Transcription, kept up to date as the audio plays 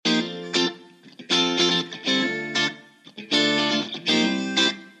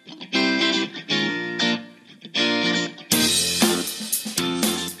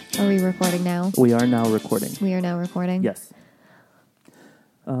recording now? We are now recording. We are now recording? Yes.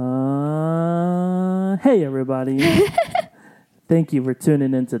 Hey, everybody. Thank you for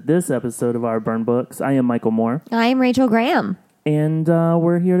tuning into this episode of Our Burn Books. I am Michael Moore. I am Rachel Graham. And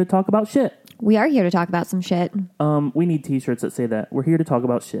we're here to talk about shit. We are here to talk about some shit. We need t-shirts that say that. We're here to talk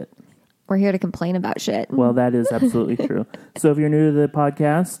about shit. We're here to complain about shit. Well, that is absolutely true. So if you're new to the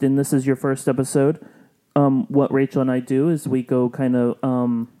podcast and this is your first episode, what Rachel and I do is we go kind of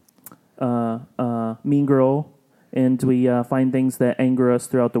mean girl, and we find things that anger us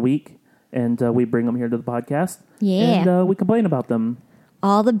throughout the week, and we bring them here to the podcast. Yeah. And we complain about them.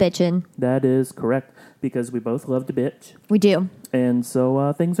 All the bitching. That is correct, because we both love to bitch. We do. And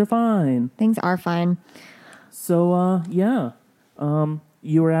so things are fine. Things are fine. So,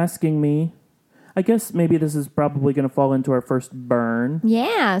 you were asking me, I guess maybe this is probably going to fall into our first burn.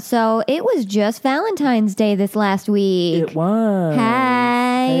 Yeah, so it was just Valentine's Day this last week. It was.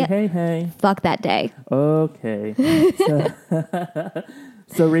 Hey. Hey. Fuck that day. Okay.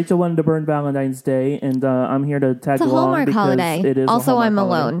 So Rachel wanted to burn Valentine's Day, and I'm here to tag It's a along Hallmark because holiday. it is Also, a I'm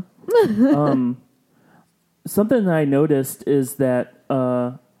Hallmark alone. Something that I noticed is that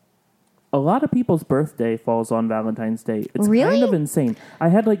a lot of people's birthday falls on Valentine's Day. It's Really? kind of insane. I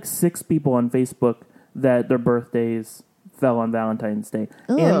had like 6 people on Facebook that their birthdays fell on Valentine's Day.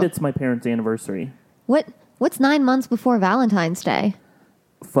 Ugh. And it's my parents' anniversary. What's 9 months before Valentine's Day?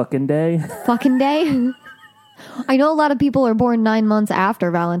 Fucking day. Fucking day? I know a lot of people are born 9 months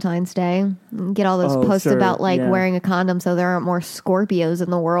after Valentine's Day. Get all those posts sure, about yeah. wearing a condom so there aren't more Scorpios in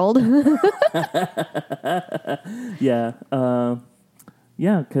the world. Yeah.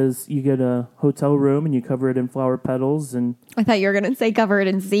 Yeah, because you get a hotel room and you cover it in flower petals. And I thought you were going to say cover it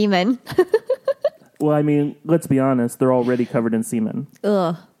in semen. well, I mean, let's be honest. They're already covered in semen.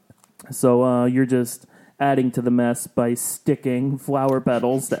 Ugh. So you're just adding to the mess by sticking flower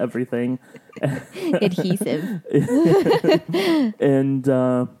petals to everything. Adhesive. And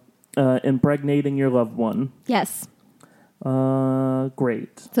impregnating your loved one. Yes.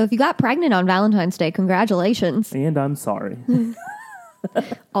 Great. So if you got pregnant on Valentine's Day, congratulations. And I'm sorry.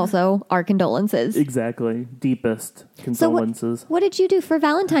 Also, our condolences. Exactly. Deepest condolences. What did you do for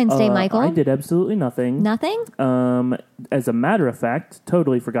Valentine's Day, Michael? I did absolutely nothing. Nothing? As a matter of fact,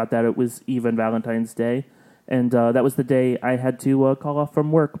 totally forgot that it was even Valentine's Day. And that was the day I had to call off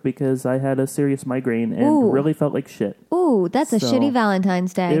from work because I had a serious migraine and Ooh. really felt like shit. Ooh, that's a So, shitty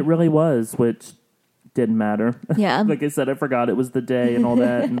Valentine's Day. It really was, which didn't matter. Yeah. Like I said, I forgot it was the day and all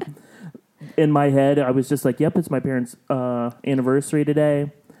that. And in my head, I was just like, yep, it's my parents' anniversary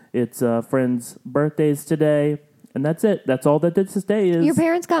today. It's friends' birthdays today. And that's it. That's all that this day is. Your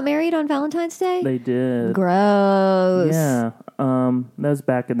parents got married on Valentine's Day? They did. Gross. Yeah. That was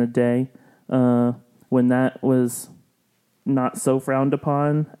back in the day when that was not so frowned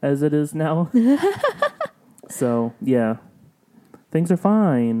upon as it is now. So, yeah. Things are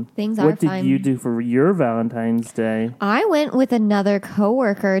fine. Things are What fine. did you do for your Valentine's Day? I went with another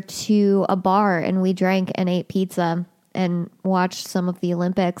coworker to a bar and we drank and ate pizza and watched some of the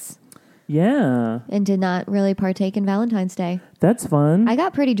Olympics Yeah. and did not really partake in Valentine's Day. That's fun. I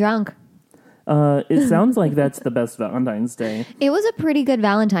got pretty drunk. It sounds like that's the best Valentine's Day. It was a pretty good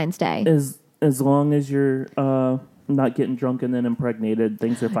Valentine's Day. As long as you're not getting drunk and then impregnated,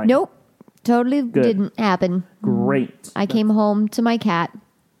 things are fine. Nope. Totally didn't happen. Great. I came home to my cat.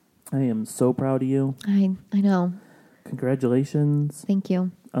 I am so proud of you. I know. Congratulations. Thank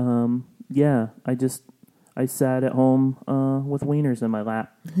you. Yeah, I sat at home with wieners in my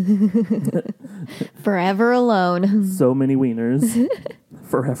lap. Forever alone. So many wieners.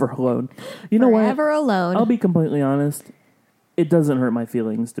 Forever alone. You know what? Forever alone. I'll be completely honest. It doesn't hurt my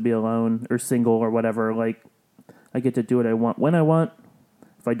feelings to be alone or single or whatever. Like, I get to do what I want when I want.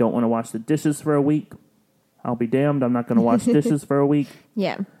 If I don't want to wash the dishes for a week, I'll be damned. I'm not going to wash dishes for a week.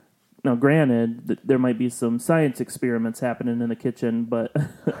 Yeah. Now, granted, there might be some science experiments happening in the kitchen, but...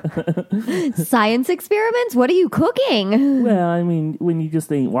 Science experiments? What are you cooking? well, I mean, when you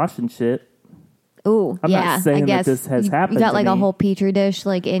just ain't washing shit. Ooh, I'm yeah. not saying I guess that this has happened You got to like a me. whole petri dish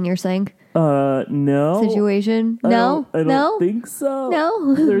like in your sink No. situation? I No? don't think so.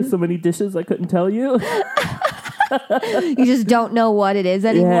 No? There's so many dishes I couldn't tell you. You just don't know what it is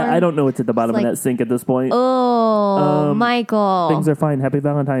anymore? Yeah, I don't know what's at the bottom like- of that sink at this point. Oh, Michael. Things are fine. Happy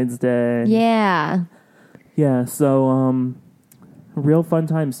Valentine's Day. Yeah. Yeah, so, real fun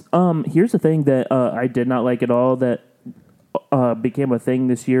times. Here's the thing that I did not like at all that became a thing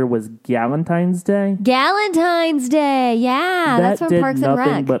this year was Galentine's Day. Galentine's Day. Yeah, That that's from did Parks and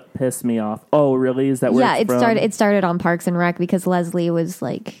nothing Rec. but piss me off. Oh, really? Is that where Yeah, it's from? it started on Parks and Rec because Leslie was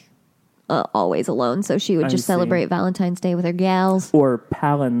like always alone, so she would just see. celebrate Valentine's Day with her gals. Or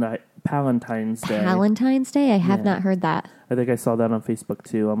Valentine's Day. Valentine's Day? I have Yeah. not heard that. I think I saw that on Facebook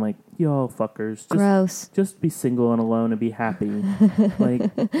too. I'm like, yo, fuckers. Gross. Just be single and alone and be happy.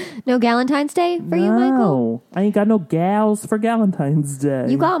 Like, No Galentine's Day for you, Michael? no, I ain't got no gals for Valentine's Day.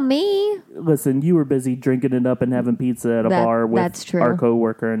 You got me. Listen, you were busy drinking it up and having pizza at a bar with that's true. our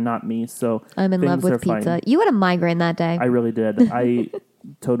coworker and not me. So I'm in love things with are pizza. fine. You had a migraine that day. I really did. I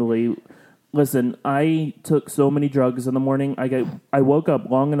totally. Listen, I took so many drugs in the morning. I woke up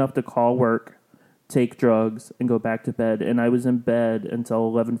long enough to call work, take drugs, and go back to bed. And I was in bed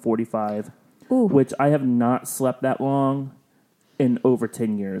until 11:45, which I have not slept that long in over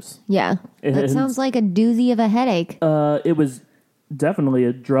 10 years. Yeah. That And- sounds like a doozy of a headache. It was definitely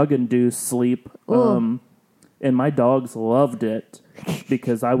a drug-induced sleep. And my dogs loved it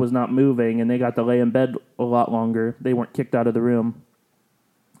because I was not moving, and they got to lay in bed a lot longer. They weren't kicked out of the room.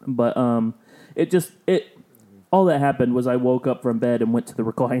 But all that happened was I woke up from bed and went to the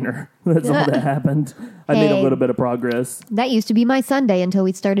recliner. That's all that happened. I made a Hey. little bit of progress. That used to be my Sunday until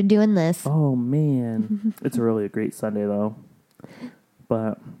we started doing this. Oh, man. It's really a great Sunday, though.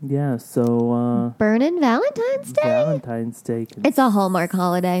 But, yeah, so Burning Valentine's Day? Valentine's Day can It's a Hallmark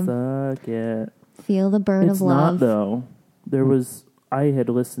holiday. suck it. Feel the burn It's of love. not, though. I had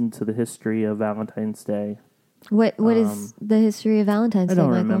listened to the history of Valentine's Day. What is the history of Valentine's I Day,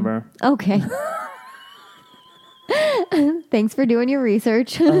 don't Michael? remember. Okay. Thanks for doing your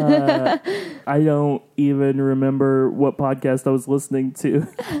research. I don't even remember what podcast I was listening to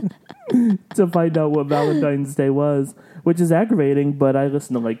to find out what Valentine's Day was, which is aggravating, but I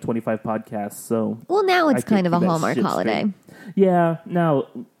listen to like 25 podcasts, so... Well, now it's I kind can't of a keep that Hallmark shit holiday. straight. Yeah, now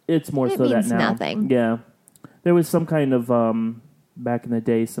it's more It so that means now. nothing. Yeah. There was some kind of, back in the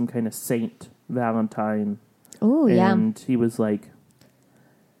day, some kind of Saint Valentine. Oh, yeah. And he was like...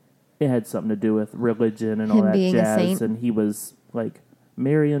 It had something to do with religion and all Him that being a jazz, saint? and he was like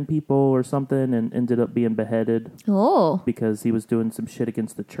marrying people or something and ended up being beheaded Oh. because he was doing some shit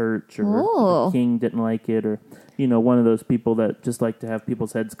against the church, or Oh. the king didn't like it, or one of those people that just like to have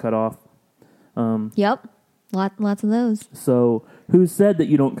people's heads cut off. Yep. Lots of those. So who said that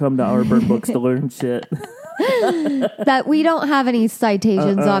you don't come to our burn books to learn shit? That we don't have any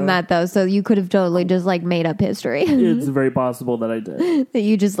citations on that, though, so you could have totally just, like, made up history. It's very possible that I did. That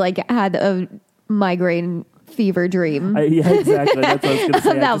you just, like, had a migraine fever dream. Yeah, exactly. That's what I was going to say.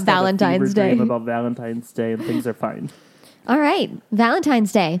 I About just had a Valentine's fever dream Day. about Valentine's Day, and things are fine. All right.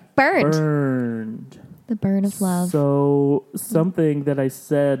 Valentine's Day. Burned. Burned. The burn of love. So something that I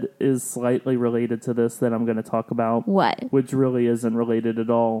said is slightly related to this that I'm going to talk about. What? Which really isn't related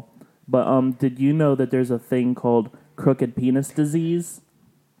at all. But did you know that there's a thing called crooked penis disease?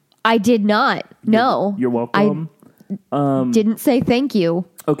 I did not. No. You're welcome. Didn't say thank you.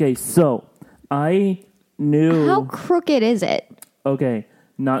 Okay, so I knew... How crooked is it? Okay,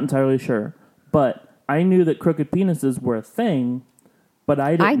 not entirely sure. But I knew that crooked penises were a thing, but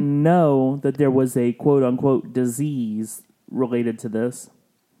I didn't know that there was a quote-unquote disease related to this.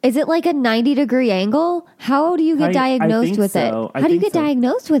 Is it like a 90-degree angle? How do you get I diagnosed think with so. it? I How do you think get so.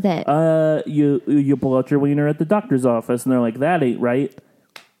 diagnosed with it? You pull out your wiener at the doctor's office, and they're like, "That ain't right."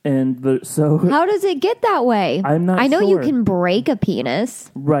 And so How does it get that way? I'm not I know you sure. can break a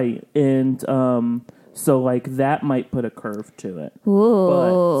penis. right, and so like that might put a curve to it.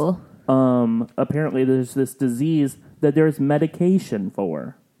 Ooh. Apparently, there's this disease that there's medication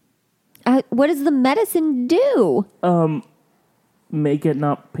for. What does the medicine do? Make it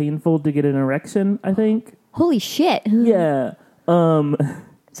not painful to get an erection, I think. Holy shit. Yeah.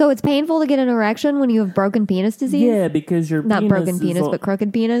 So it's painful to get an erection when you have broken penis disease? Yeah, because your Not penis broken is penis, all- but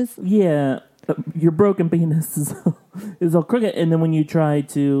crooked penis? Yeah, your broken penis is all crooked, and then when you try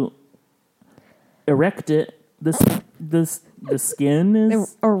to erect it, the skin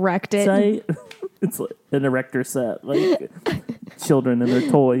is Erected. tight. It's like an erector set, like children and their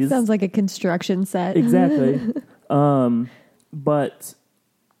toys. Sounds like a construction set. Exactly. But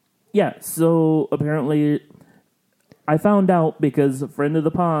yeah, so apparently I found out because a friend of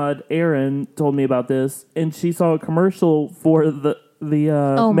the pod, Erin, told me about this, and she saw a commercial for the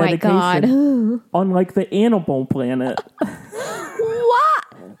Oh my God. medication on like the Animal Planet. What?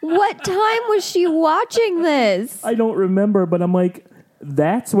 What time was she watching this? I don't remember, but I'm like,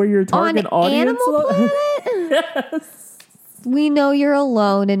 that's where your target On audience Animal Planet? Yes. We know you're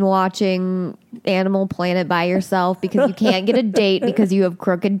alone and watching Animal Planet by yourself because you can't get a date because you have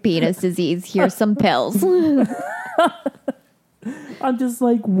crooked penis disease. Here's some pills. I'm just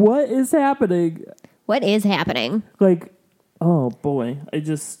like, what is happening? What is happening? Like, oh boy,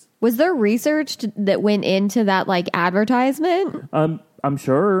 Was there research that went into that like advertisement I'm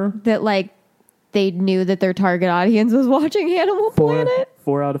sure that like they knew that their target audience was watching Animal Planet?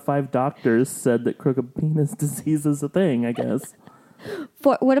 4 out of 5 doctors said that crooked penis disease is a thing, I guess.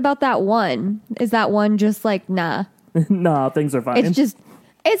 What about that one? Is that one just like, nah? Nah, things are fine. It's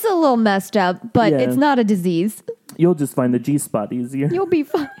a little messed up, but Yeah. it's not a disease. You'll just find the G-spot easier. You'll be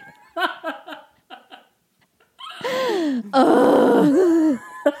fine.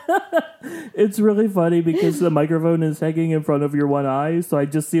 It's really funny because the microphone is hanging in front of your one eye, so I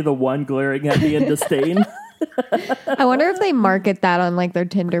just see the one glaring at me in disdain. I wonder if they market that on like their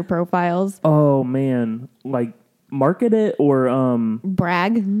Tinder profiles. Oh, man. Like, market it or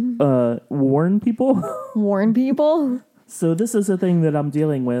Brag. warn people? Warn people. So this is a thing that I'm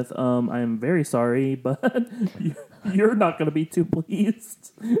dealing with. I'm very sorry, but you're not going to be too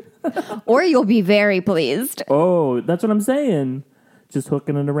pleased. Or you'll be very pleased. Oh, that's what I'm saying. Just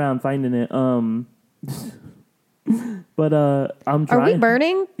hooking it around, finding it. But I'm trying. Are we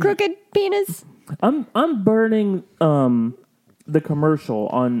burning crooked penis? I'm burning the commercial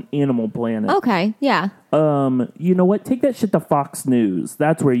on Animal Planet. Okay, yeah. You know what? Take that shit to Fox News.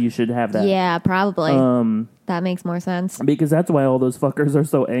 That's where you should have that. Yeah, probably. That makes more sense. Because that's why all those fuckers are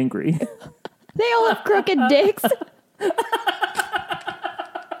so angry. They all have crooked dicks.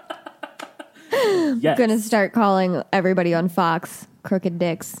 Yes. Gonna start calling everybody on Fox crooked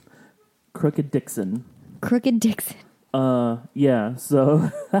dicks. Crooked Dixon. Crooked Dixon. Yeah,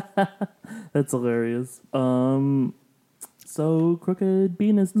 so that's hilarious. So crooked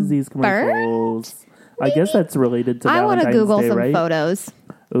penis disease commercials. I guess that's related to I want Valentine's to Google Day, some right? photos.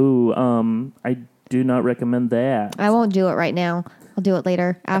 Ooh, I do not recommend that. I won't do it right now. I'll do it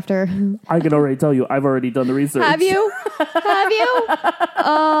later after. I can already tell you, I've already done the research. Have you? Have you?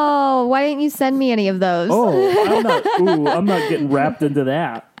 Oh, why didn't you send me any of those? Oh, I'm not getting wrapped into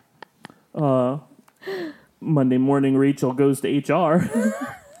that. Monday morning, Rachel goes to HR.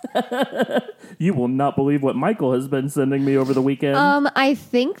 You will not believe what Michael has been sending me over the weekend. I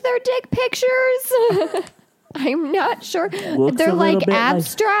think they're dick pictures. I'm not sure. Looks They're a little like bit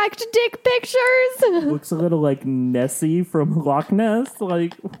abstract dick pictures. Looks a little like Nessie from Loch Ness.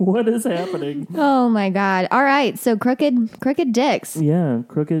 Like, what is happening? Oh my god! All right, so crooked dicks. Yeah,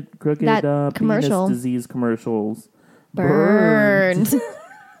 crooked That penis commercial. disease commercials. Burned.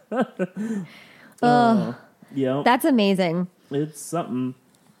 Yeah, That's amazing. it's something.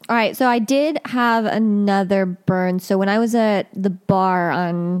 All right, so I did have another burn. So when I was at the bar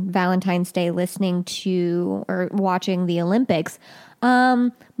on Valentine's Day listening to or watching the Olympics,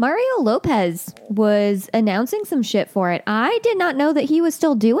 Mario Lopez was announcing some shit for it. I did not know that he was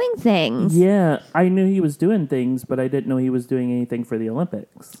still doing things. Yeah, I knew he was doing things, but I didn't know he was doing anything for the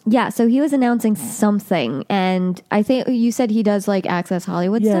Olympics. Yeah, so he was announcing something, and I think you said he does like Access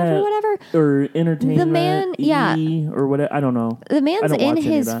Hollywood stuff or whatever. Or entertainment. The man- yeah. Or whatever. I don't know. The man's I don't in watch any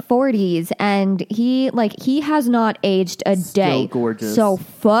of his that. 40s, and he has not aged a day. gorgeous. So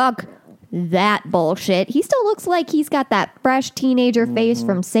fuck that bullshit. He still looks like he's got that fresh teenager Mm-hmm. face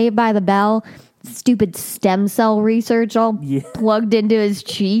from Saved by the Bell. Stupid stem cell research all Yeah. plugged into his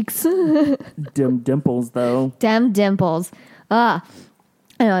cheeks. Dim dimples, though. Dem dimples. I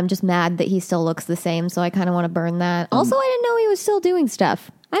know, I'm just mad that he still looks the same, so I kind of want to burn that. Also, I didn't know he was still doing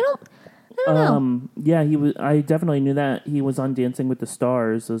stuff. I don't know. Yeah, he was. I definitely knew that he was on Dancing with the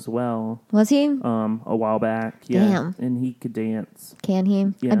Stars as well. Was he? A while back. Yeah, Damn. and he could dance. Can he?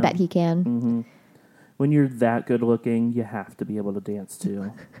 Yeah. I bet he can. When you're that good looking, you have to be able to dance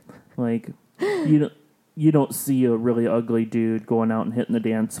too. Like you don't see a really ugly dude going out and hitting the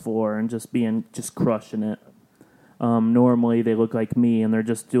dance floor and just crushing it. Normally they look like me and they're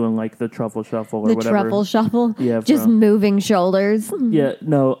just doing like the truffle shuffle or The whatever. truffle shuffle. Yeah, Just from- moving shoulders. Yeah,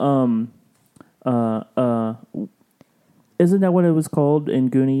 no. Isn't that what it was called in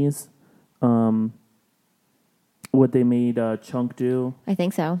Goonies? What they made Chunk do? I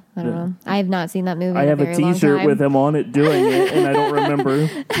think so. I don't know. I have not seen that movie. I have in a a very long T-shirt time. with him on it doing it, and I don't remember.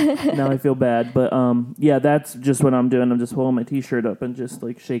 Now I feel bad, but yeah, that's just what I'm doing. I'm just holding my T-shirt up and just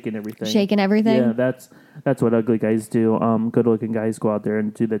like shaking everything. Shaking everything? Yeah, that's what ugly guys do. Good-looking guys go out there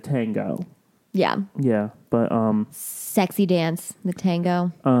and do the tango. Yeah. Yeah, but Sexy dance, the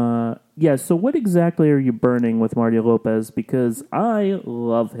tango. yeah. So what exactly are you burning with Mario Lopez? Because I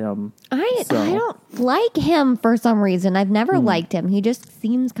love him. I So- don't like him for some reason. I've never liked him. He just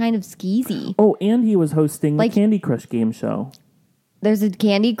seems kind of skeezy. Oh, and he was hosting Like- the Candy Crush game show. There's a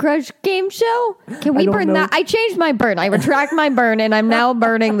Candy Crush game show? Can we don't burn know. that? I changed my burn. I retract my burn, and I'm now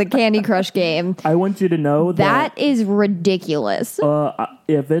burning the Candy Crush game. I want you to know That is ridiculous.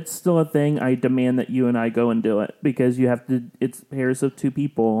 if it's still a thing, I demand that you and I go and do it because you have to. It's pairs of two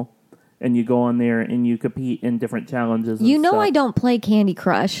people, and you go on there and you compete in different challenges. And You know stuff. I don't play Candy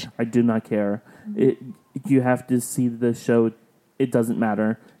Crush. I do not care. You have to see the show it doesn't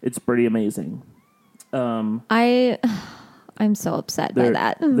matter. It's pretty amazing. I'm so upset by There,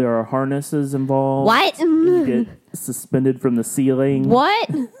 that. there are harnesses involved. What? You get suspended from the ceiling. What?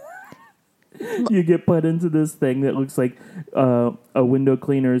 You get put into this thing that looks like a window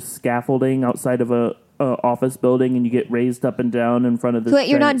cleaner's scaffolding outside of a office building, and you get raised up and down in front of this. Wait,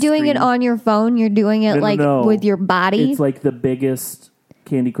 you're not giant doing it screen. on your phone. You're doing it No. with your body. It's like the biggest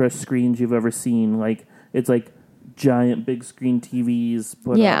Candy Crush screens you've ever seen. Like it's like giant big screen TVs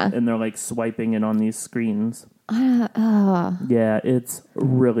put up, and they're like swiping it on these screens. Yeah, it's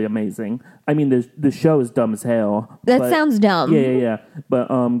really amazing. I mean, the show is dumb as hell. That sounds dumb. Yeah. But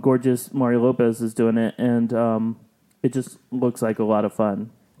gorgeous Mario Lopez is doing it, and it just looks like a lot of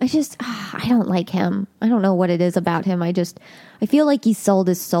fun. I don't like him. I don't know what it is about him. I feel like he sold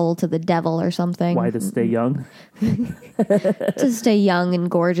his soul to the devil or something. Why to stay young? To stay young and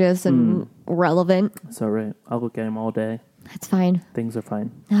gorgeous and relevant. It's all right. I'll look at him all day. That's fine. Things are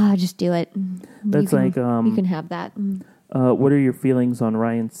fine. Just do it. That's you can have that. What are your feelings on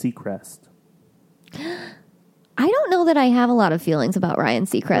Ryan Seacrest? I don't know that I have a lot of feelings about Ryan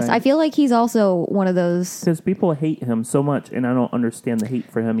Seacrest. Right. I feel like he's also one of those. Because people hate him so much, and I don't understand the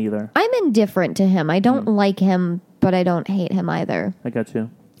hate for him either. I'm indifferent to him. I don't like him, but I don't hate him either. I got you.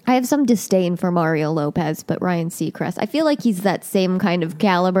 I have some disdain for Mario Lopez, but Ryan Seacrest, I feel like he's that same kind of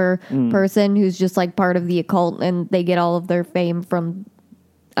caliber person who's just like part of the occult, and they get all of their fame from,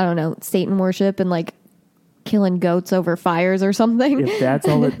 I don't know, Satan worship and like killing goats over fires or something. If that's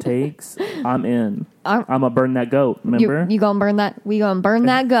all it takes, I'm in. I'm gonna burn that goat. Remember? You gonna burn that? We gonna burn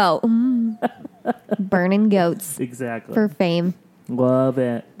that goat. Burning goats Exactly. for fame. Love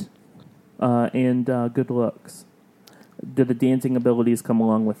it. And good looks. Do the dancing abilities come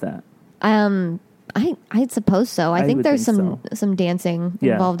along with that? I suppose so. I think would there's think some dancing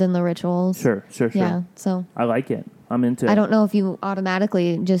Yeah. involved in the rituals. Sure. Yeah. So I like it. I'm into it. I don't know if you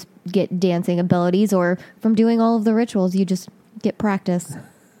automatically just get dancing abilities, or from doing all of the rituals you just get practice.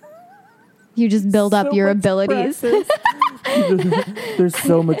 You just build up So your much abilities. practice. There's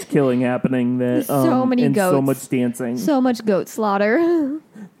so much killing happening that So many and so goats. much dancing. So much goat slaughter.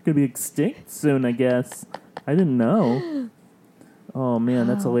 Gonna be extinct soon, I guess. I didn't know. Oh man,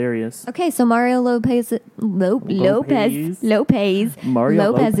 that's hilarious. Okay, so Mario Lopez's Mario Lopez's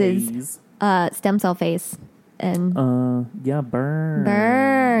Lopez. stem cell face and Yeah, burn.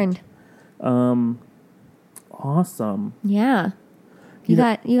 burned. Awesome. Yeah. You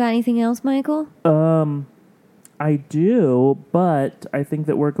got anything else, Michael? I do, but I think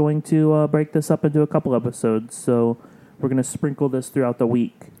that we're going to break this up into a couple episodes. So we're going to sprinkle this throughout the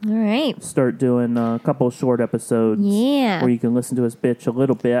week. All right. Start doing a couple short episodes. Yeah. Where you can listen to us bitch a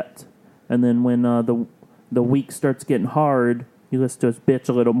little bit. And then when the week starts getting hard, you listen to us bitch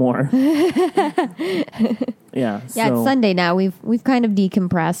a little more. Yeah. Yeah, it's Sunday now. We've kind of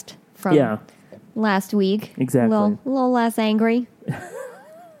decompressed from last week. Exactly. A little less angry.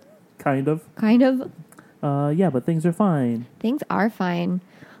 Kind of. Kind of. Yeah, but things are fine. Things are fine.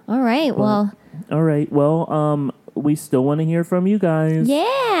 All right. Well. All right. Well, we still want to hear from you guys.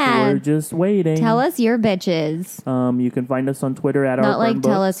 Yeah. We're just waiting. Tell us your bitches. You can find us on Twitter at Not like Our Burn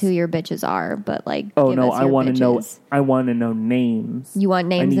tell Books. us who your bitches are, but like. Oh give no, us I your want to know. bitches. I want to know names. You want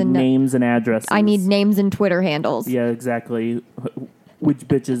names I need and names and addresses. I need names and Twitter handles. Yeah, exactly. Which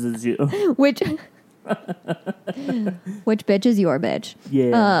bitches is you? Which bitch is your bitch?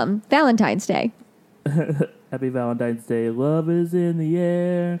 Yeah. Valentine's Day. Happy Valentine's Day. Love is in the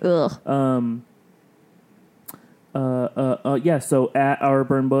air. Ugh. Yeah. So at Our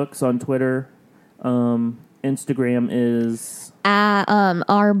Burn Books on Twitter. Instagram is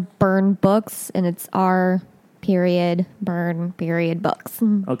Our Burn Books, and it's our burn books.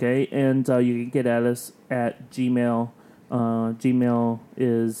 okay, and you can get at us at Gmail. Gmail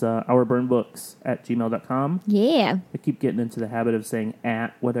is ourburnbooks@gmail.com. Yeah. I keep getting into the habit of saying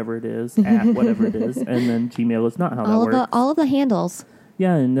at whatever it is, and then Gmail is not how that works. All of the handles.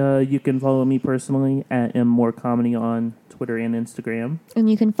 Yeah, and you can follow me personally at MMoreComedy on Twitter and Instagram. And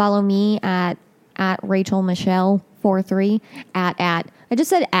you can follow me at Rachel Michelle 43 at. I just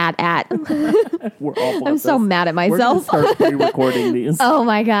said at. We're awful. I'm at so this. mad at We're myself. gonna start pre-recording these Oh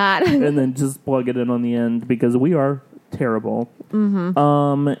my god. and then just plug it in on the end because we are terrible.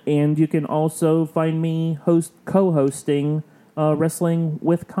 Mm-hmm. And you can also find me co-hosting Wrestling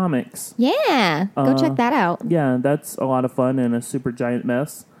with Comics. Yeah. Go check that out. Yeah, that's a lot of fun and a super giant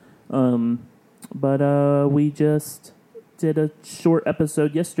mess. But we just did a short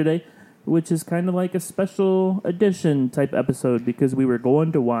episode yesterday, which is kind of like a special edition type episode because we were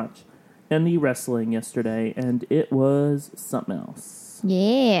going to watch any wrestling yesterday, and it was something else.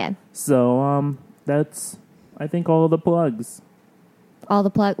 Yeah. So that's, I think, all of the plugs. all the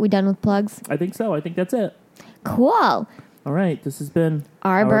we done with plugs? I think so. I think that's it. Cool. All right. This has been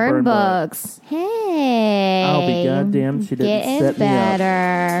Our burn books. Hey. I'll be goddamn. She didn't set me up.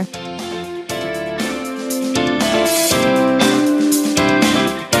 Getting better.